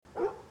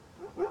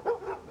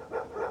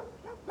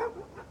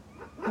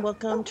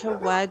Welcome to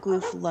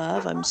Wagwoof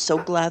Love. I'm so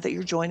glad that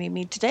you're joining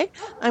me today.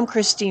 I'm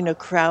Christina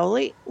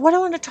Crowley. What I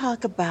want to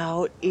talk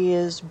about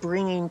is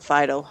bringing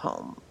Fido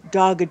home,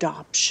 dog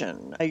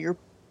adoption. You're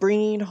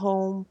bringing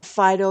home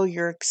Fido,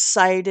 you're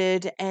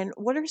excited. And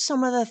what are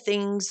some of the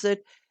things that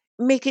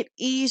make it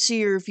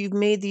easier if you've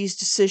made these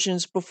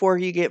decisions before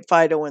you get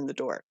Fido in the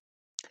door?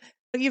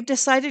 You've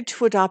decided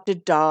to adopt a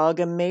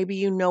dog, and maybe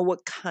you know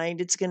what kind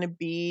it's going to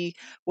be,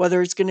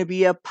 whether it's going to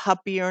be a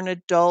puppy or an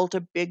adult, a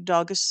big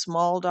dog, a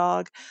small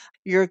dog.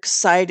 You're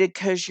excited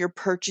because you're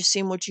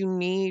purchasing what you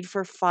need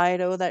for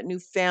Fido, that new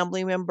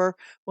family member,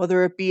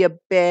 whether it be a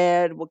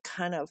bed, what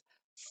kind of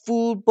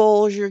food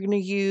bowls you're going to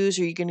use.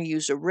 Are you going to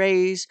use a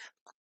raise?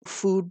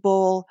 Food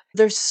bowl.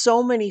 There's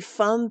so many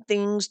fun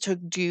things to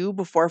do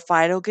before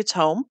Fido gets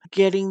home.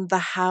 Getting the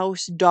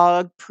house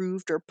dog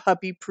proofed or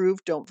puppy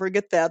proofed. Don't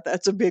forget that.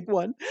 That's a big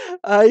one.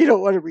 You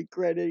don't want to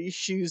regret any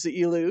shoes that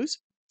you lose.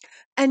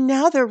 And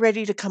now they're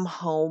ready to come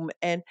home.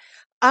 And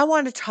I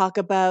want to talk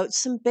about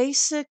some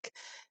basic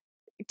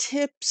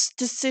tips,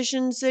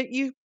 decisions that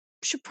you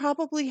should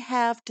probably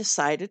have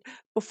decided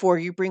before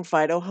you bring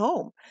Fido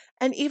home.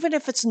 And even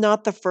if it's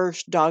not the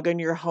first dog in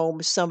your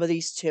home, some of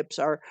these tips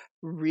are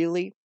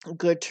really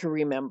good to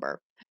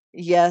remember.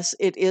 Yes,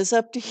 it is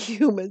up to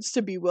humans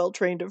to be well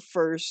trained at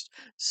first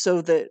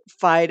so that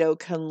Fido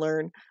can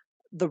learn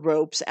the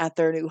ropes at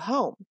their new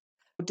home.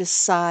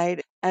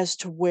 Decide as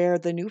to where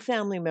the new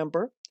family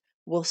member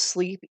will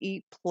sleep,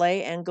 eat,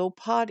 play, and go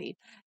potty.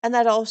 And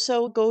that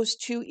also goes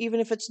to even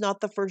if it's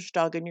not the first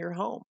dog in your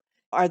home.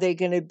 Are they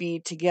going to be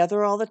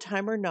together all the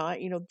time or not?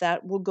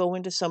 That will go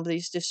into some of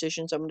these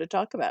decisions I'm going to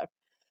talk about.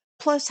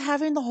 Plus,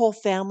 having the whole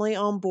family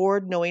on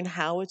board, knowing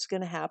how it's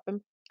going to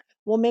happen,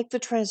 will make the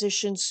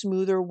transition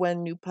smoother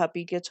when new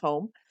puppy gets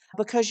home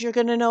because you're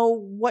going to know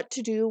what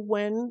to do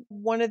when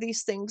one of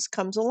these things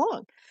comes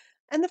along.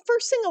 And the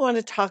first thing I want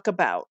to talk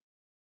about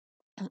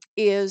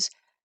is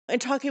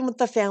and talking with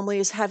the family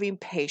is having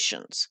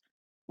patience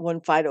when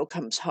Fido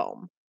comes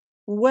home.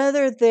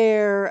 Whether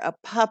they're a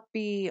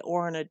puppy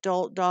or an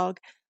adult dog,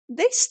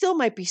 they still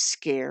might be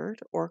scared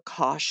or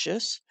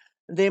cautious.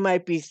 They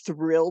might be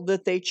thrilled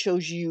that they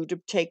chose you to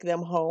take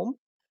them home.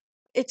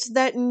 It's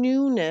that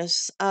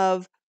newness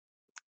of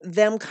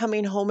them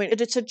coming home, and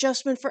it's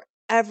adjustment for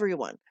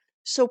everyone.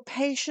 So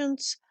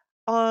patience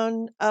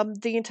on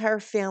the entire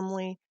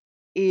family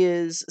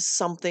is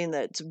something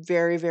that's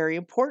very, very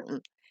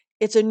important.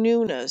 It's a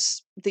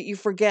newness that you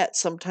forget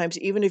sometimes,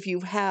 even if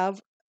you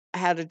have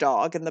had a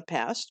dog in the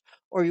past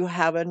or you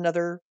have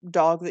another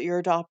dog that you're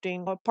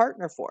adopting a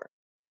partner for.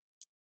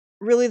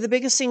 Really, the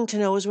biggest thing to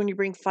know is when you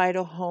bring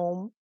Fido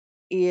home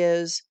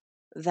is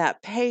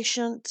that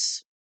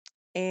patience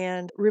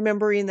and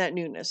remembering that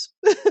newness.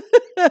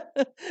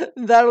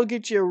 That'll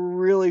get you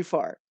really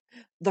far.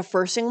 The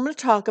first thing I'm going to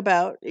talk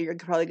about, you're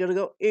probably going to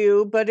go,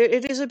 ew, but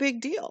it is a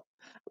big deal.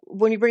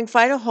 When you bring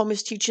Fido home,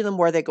 is teaching them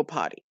where they go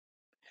potty.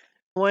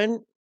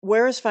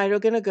 Where is Fido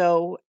going to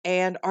go?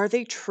 And are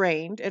they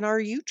trained? And are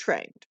you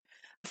trained?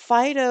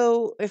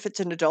 Fido, if it's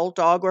an adult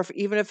dog or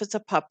even if it's a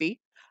puppy,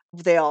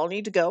 they all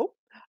need to go.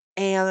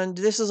 And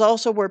this is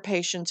also where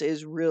patience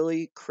is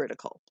really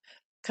critical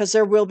because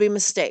there will be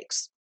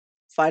mistakes.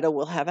 Fido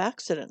will have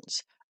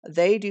accidents.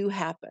 They do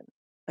happen.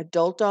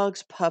 Adult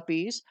dogs,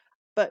 puppies,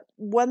 but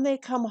when they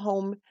come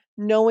home,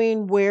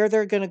 knowing where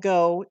they're going to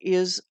go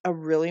is a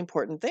really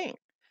important thing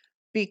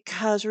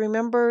because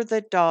remember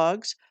that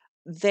dogs,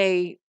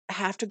 they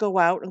have to go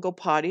out and go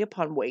potty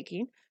upon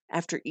waking,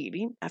 after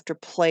eating, after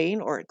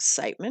playing or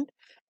excitement,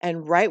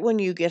 and right when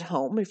you get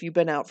home, if you've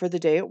been out for the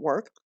day at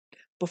work,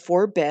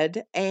 before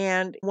bed,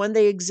 and when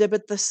they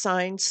exhibit the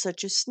signs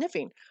such as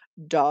sniffing.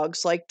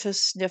 Dogs like to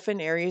sniff in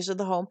areas of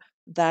the home.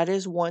 That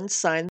is one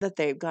sign that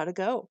they've got to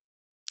go.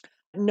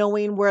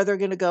 Knowing where they're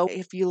going to go,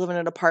 if you live in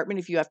an apartment,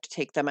 if you have to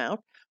take them out,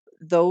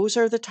 those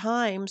are the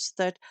times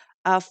that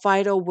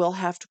Fido will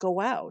have to go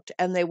out.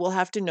 And they will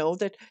have to know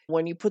that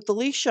when you put the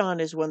leash on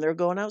is when they're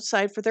going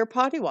outside for their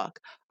potty walk.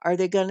 Are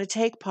they going to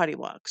take potty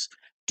walks?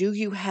 Do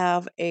you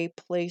have a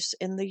place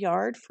in the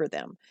yard for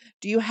them?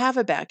 Do you have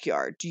a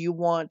backyard? Do you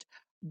want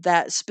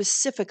that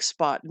specific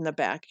spot in the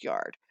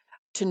backyard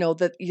to know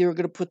that you're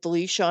going to put the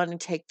leash on and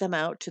take them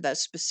out to that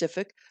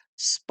specific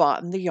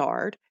spot in the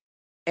yard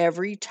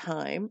every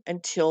time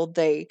until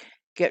they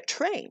get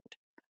trained?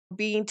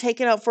 Being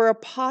taken out for a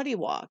potty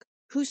walk.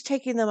 Who's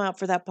taking them out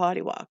for that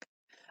potty walk?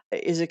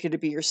 Is it going to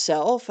be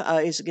yourself?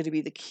 Is it going to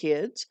be the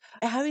kids?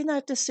 Having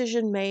that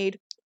decision made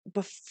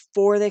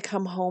before they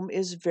come home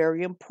is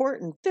very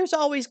important. There's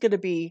always going to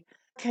be,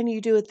 can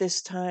you do it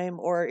this time?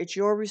 Or it's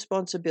your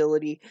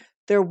responsibility.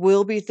 There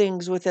will be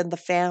things within the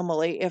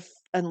family, if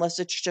unless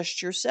it's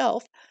just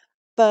yourself,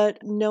 but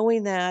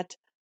knowing that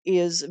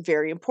is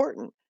very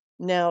important.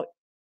 Now,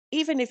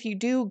 even if you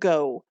do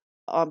go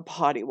on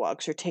potty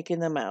walks or taking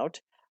them out,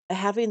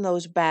 having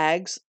those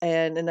bags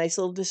and a nice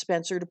little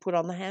dispenser to put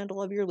on the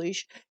handle of your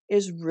leash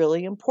is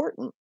really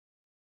important.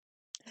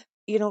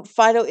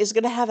 Fido is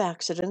going to have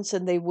accidents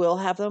and they will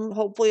have them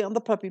hopefully on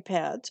the puppy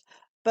pads,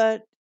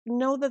 but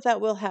know that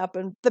that will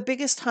happen. The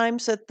biggest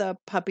times that the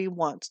puppy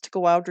wants to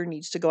go out or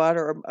needs to go out,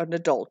 or an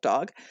adult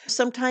dog.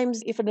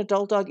 Sometimes, if an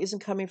adult dog isn't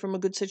coming from a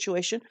good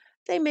situation,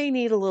 they may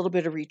need a little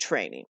bit of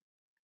retraining.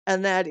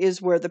 And that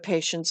is where the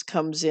patience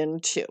comes in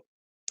too.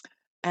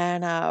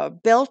 And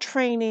bell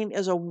training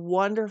is a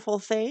wonderful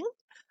thing.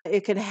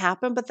 It can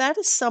happen, but that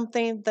is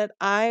something that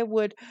I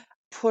would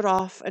put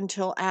off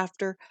until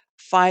after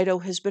Fido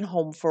has been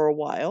home for a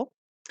while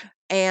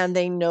and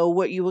they know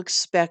what you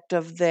expect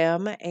of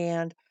them,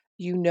 and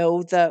you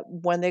know that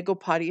when they go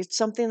potty, it's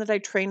something that I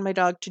trained my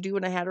dog to do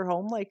when I had her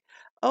home, like,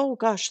 oh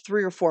gosh,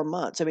 3 or 4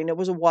 months. I mean, it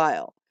was a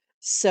while.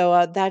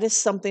 So that is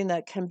something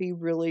that can be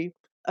really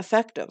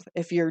effective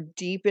if you're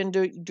deep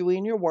into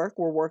doing your work.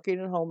 We're working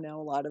at home now,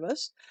 a lot of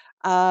us,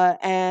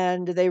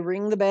 and they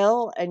ring the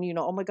bell, and you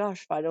know, oh my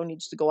gosh, Fido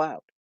needs to go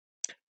out.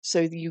 So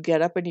you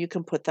get up and you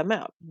can put them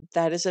out.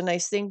 That is a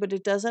nice thing, but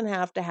it doesn't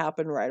have to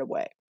happen right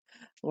away.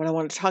 What I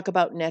want to talk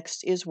about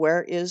next is,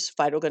 where is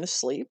Fido going to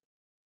sleep?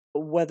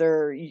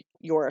 Whether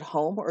you're at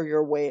home or you're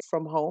away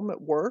from home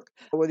at work,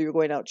 or whether you're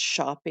going out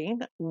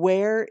shopping,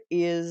 where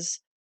is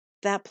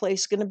that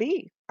place going to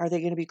be? Are they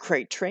going to be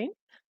crate trained?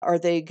 Are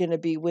they going to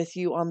be with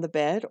you on the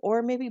bed,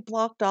 or maybe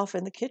blocked off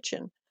in the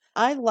kitchen?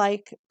 I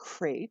like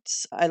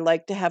crates. I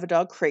like to have a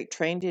dog crate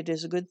trained. It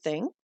is a good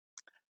thing.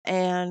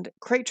 And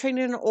crate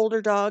training an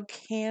older dog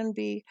can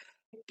be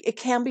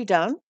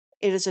done.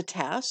 It is a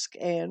task,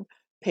 and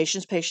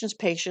patience, patience,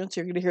 patience.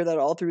 You're going to hear that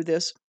all through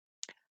this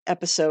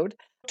episode.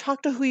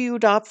 Talk to who you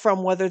adopt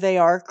from, whether they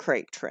are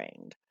crate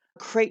trained.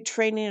 Crate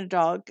training a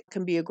dog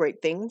can be a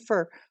great thing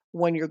for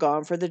when you're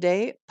gone for the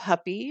day.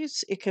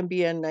 Puppies, it can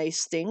be a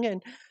nice thing.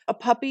 And a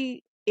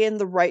puppy in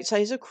the right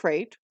size of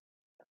crate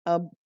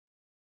um,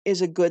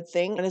 is a good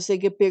thing. And as they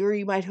get bigger,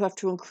 you might have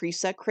to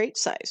increase that crate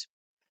size.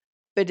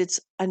 But it's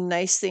a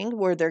nice thing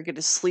where they're going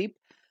to sleep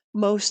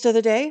most of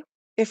the day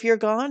if you're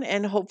gone,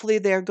 and hopefully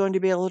they're going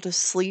to be able to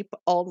sleep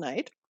all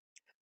night.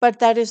 But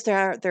that is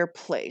their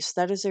place.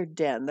 That is their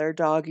den, their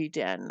doggy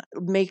den.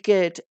 Make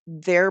it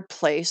their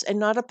place and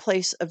not a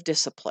place of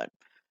discipline.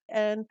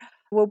 And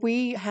when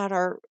we had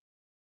our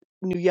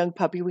new young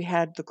puppy, we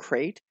had the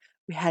crate.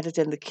 We had it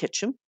in the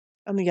kitchen,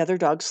 and the other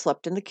dogs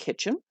slept in the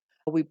kitchen.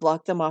 We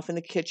blocked them off in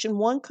the kitchen.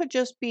 One could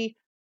just be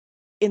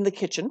in the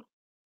kitchen,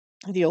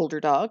 the older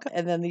dog,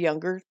 and then the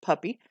younger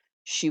puppy,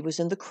 she was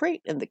in the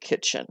crate in the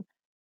kitchen.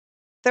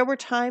 There were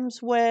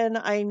times when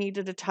I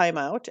needed a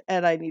timeout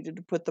and I needed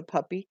to put the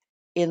puppy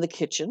in the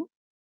kitchen.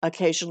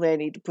 Occasionally, I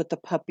need to put the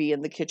puppy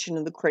in the kitchen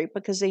in the crate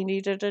because they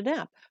needed a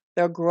nap.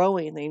 They're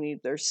growing, they need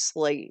their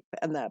sleep,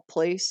 and that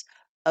place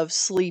of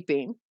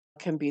sleeping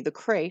can be the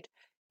crate.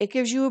 It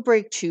gives you a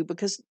break too,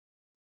 because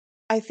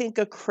I think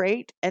a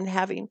crate and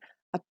having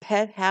a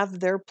pet have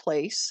their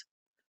place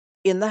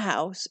in the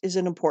house is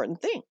an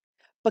important thing,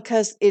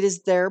 because it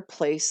is their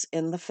place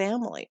in the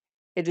family.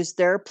 It is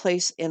their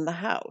place in the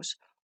house.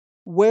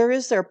 Where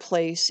is their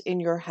place in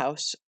your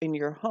house, in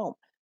your home?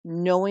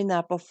 Knowing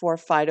that before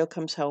Fido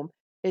comes home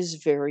is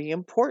very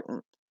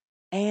important.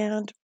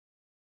 And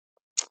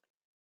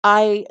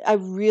I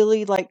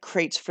really like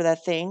crates for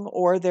that thing,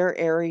 or their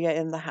area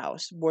in the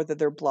house, whether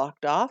they're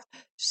blocked off,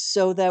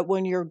 so that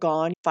when you're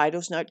gone,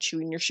 Fido's not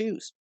chewing your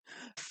shoes.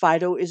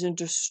 Fido isn't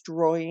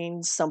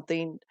destroying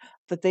something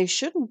that they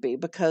shouldn't be,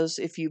 because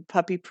if you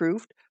puppy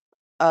proofed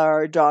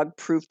or dog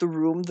proof the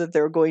room that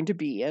they're going to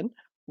be in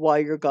while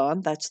you're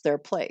gone, that's their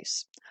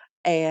place.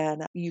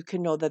 And you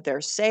can know that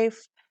they're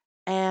safe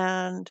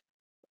and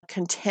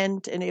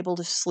content and able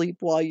to sleep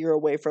while you're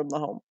away from the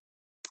home.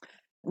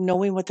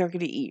 Knowing what they're going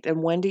to eat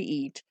and when to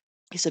eat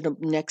is the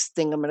next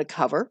thing I'm going to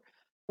cover.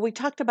 We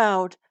talked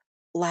about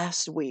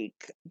last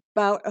week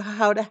about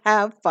how to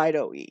have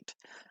Fido eat.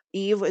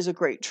 Eve is a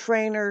great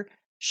trainer.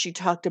 She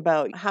talked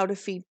about how to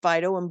feed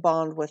Fido and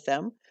bond with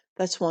them.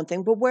 That's one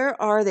thing. But where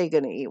are they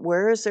going to eat?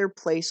 Where is their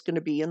place going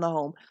to be in the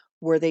home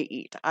where they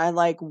eat? I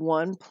like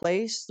one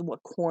place,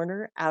 what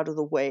corner out of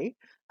the way.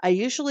 I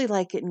usually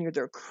like it near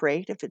their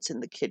crate if it's in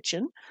the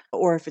kitchen,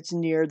 or if it's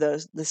near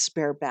the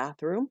spare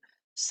bathroom.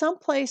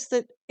 Someplace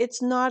that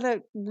it's not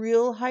a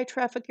real high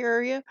traffic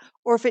area,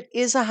 or if it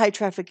is a high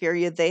traffic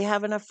area, they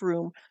have enough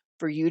room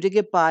for you to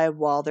get by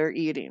while they're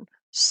eating.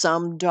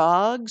 Some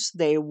dogs,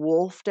 they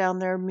wolf down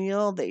their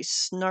meal, they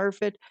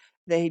snarf it,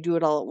 they do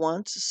it all at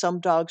once.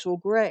 Some dogs will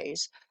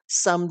graze.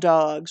 Some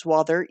dogs,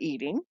 while they're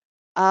eating,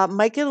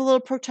 might get a little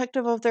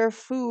protective of their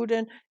food.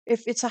 And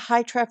if it's a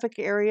high traffic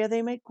area,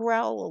 they might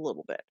growl a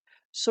little bit.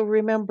 So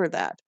remember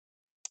that.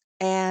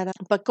 And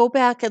but go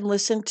back and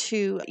listen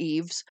to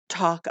Eve's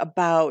talk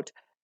about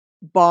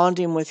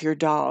bonding with your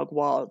dog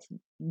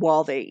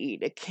while they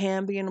eat. It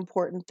can be an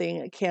important thing.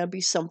 It can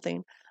be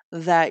something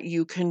that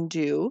you can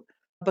do,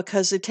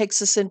 because it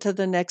takes us into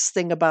the next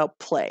thing about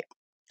play.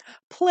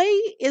 Play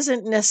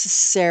isn't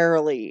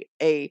necessarily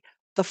a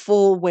the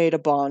full way to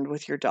bond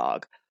with your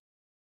dog,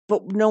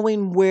 but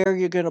knowing where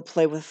you're going to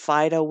play with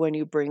Fido when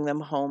you bring them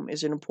home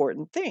is an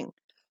important thing.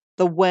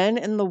 The when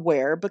and the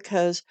where,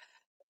 because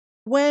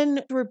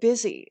when we're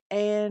busy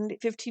and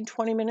 15,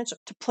 20 minutes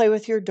to play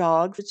with your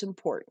dog, it's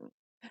important.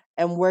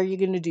 And where are you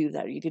going to do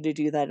that? Are you going to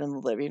do that in the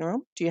living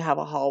room? Do you have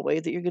a hallway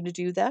that you're going to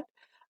do that?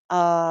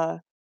 Uh,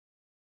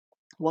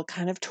 what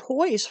kind of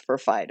toys for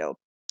Fido?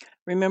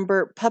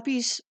 Remember,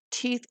 puppies'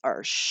 teeth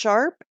are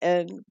sharp,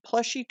 and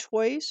plushy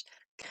toys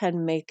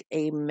can make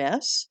a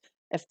mess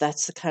if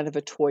that's the kind of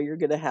a toy you're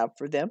going to have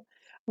for them.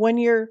 When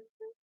you're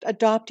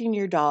adopting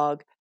your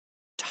dog,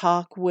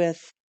 talk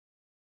with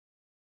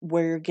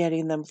where you're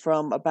getting them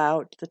from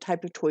about the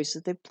type of toys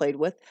that they've played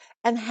with,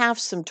 and have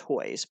some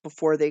toys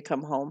before they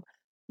come home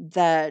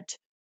that,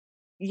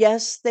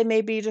 yes, they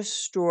may be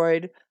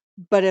destroyed,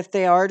 but if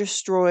they are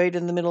destroyed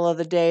in the middle of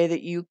the day,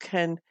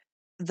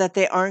 that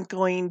they aren't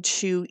going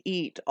to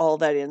eat all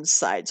that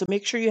inside. So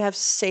make sure you have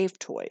safe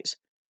toys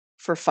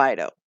for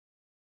Fido.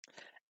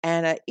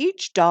 And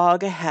each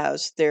dog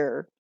has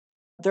their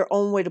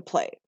own way to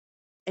play.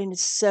 And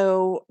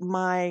so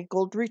my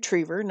golden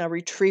retriever, now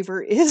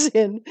retriever it's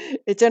in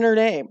her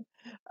name.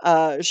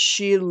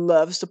 She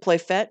loves to play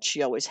fetch.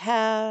 She always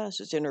has.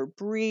 It's in her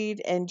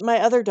breed. And my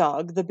other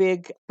dog, the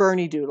big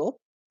Bernie Doodle,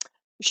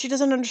 she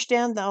doesn't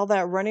understand all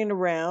that running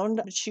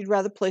around. She'd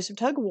rather play some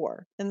tug of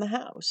war in the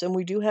house. And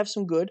we do have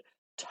some good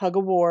tug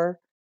of war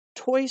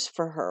toys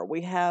for her.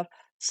 We have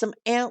some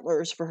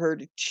antlers for her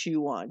to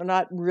chew on. They're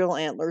not real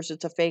antlers,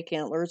 it's a fake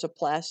antler, it's a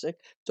plastic.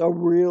 It's a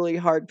really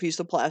hard piece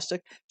of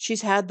plastic.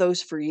 She's had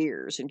those for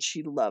years and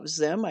she loves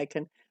them. I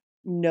can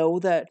know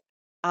that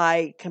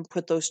I can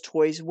put those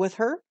toys with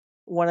her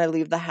when I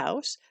leave the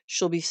house.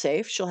 She'll be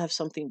safe. She'll have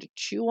something to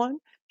chew on.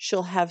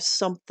 She'll have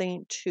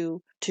something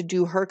to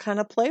do her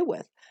kind of play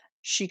with.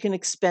 She can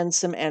expend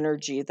some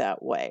energy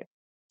that way.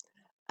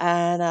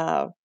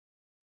 And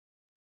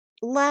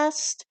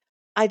last,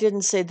 I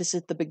didn't say this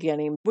at the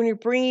beginning. When you're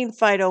bringing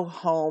Fido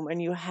home and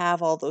you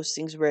have all those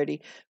things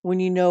ready, when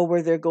you know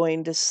where they're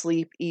going to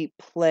sleep, eat,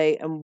 play,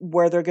 and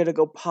where they're going to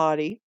go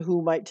potty,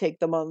 who might take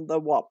them on the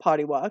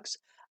potty walks,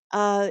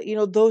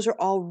 those are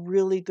all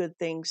really good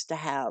things to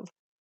have,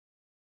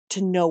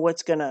 to know where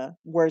it's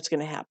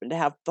gonna happen, to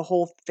have the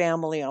whole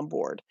family on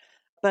board.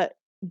 But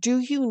do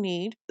you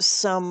need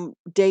some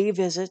day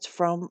visits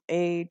from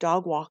a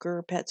dog walker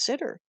or pet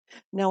sitter?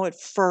 Now, at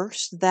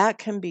first, that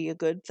can be a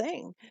good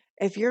thing.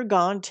 If you're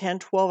gone 10,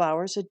 12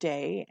 hours a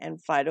day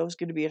and Fido's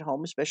going to be at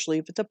home, especially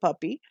if it's a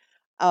puppy,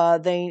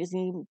 they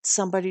need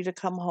somebody to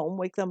come home,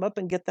 wake them up,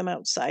 and get them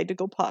outside to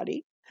go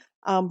potty.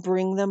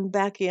 Bring them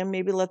back in,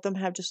 maybe let them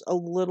have just a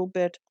little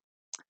bit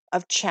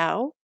of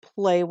chow,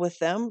 play with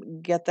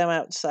them, get them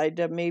outside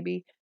to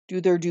maybe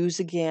do their dues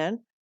again.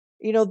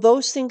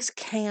 Those things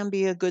can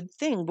be a good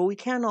thing, but we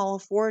can't all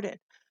afford it.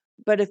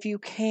 But if you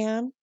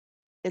can,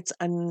 it's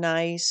a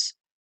nice,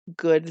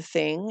 good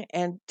thing.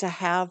 And to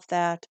have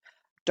that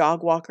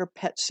dog walker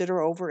pet sitter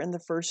over in the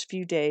first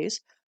few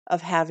days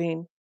of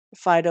having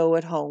Fido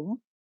at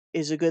home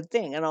is a good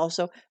thing. And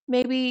also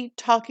maybe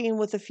talking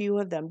with a few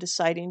of them,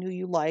 deciding who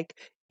you like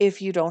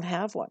if you don't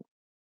have one.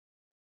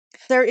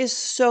 There is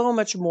so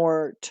much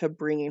more to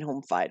bringing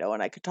home Fido,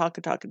 and I could talk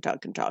and talk and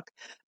talk and talk.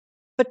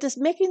 But just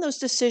making those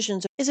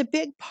decisions is a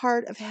big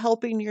part of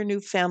helping your new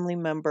family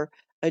member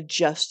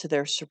adjust to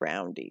their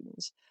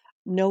surroundings.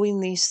 Knowing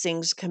these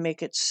things can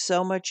make it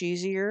so much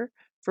easier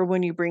for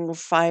when you bring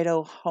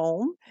Fido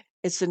home.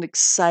 It's an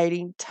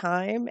exciting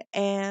time,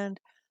 and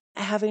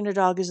having a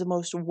dog is the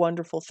most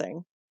wonderful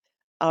thing.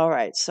 All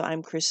right, so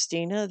I'm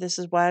Christina. This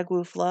is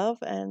Wagwoof Love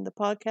and the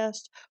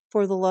podcast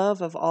for the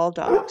love of all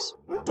dogs.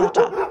 Ta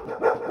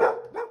ta.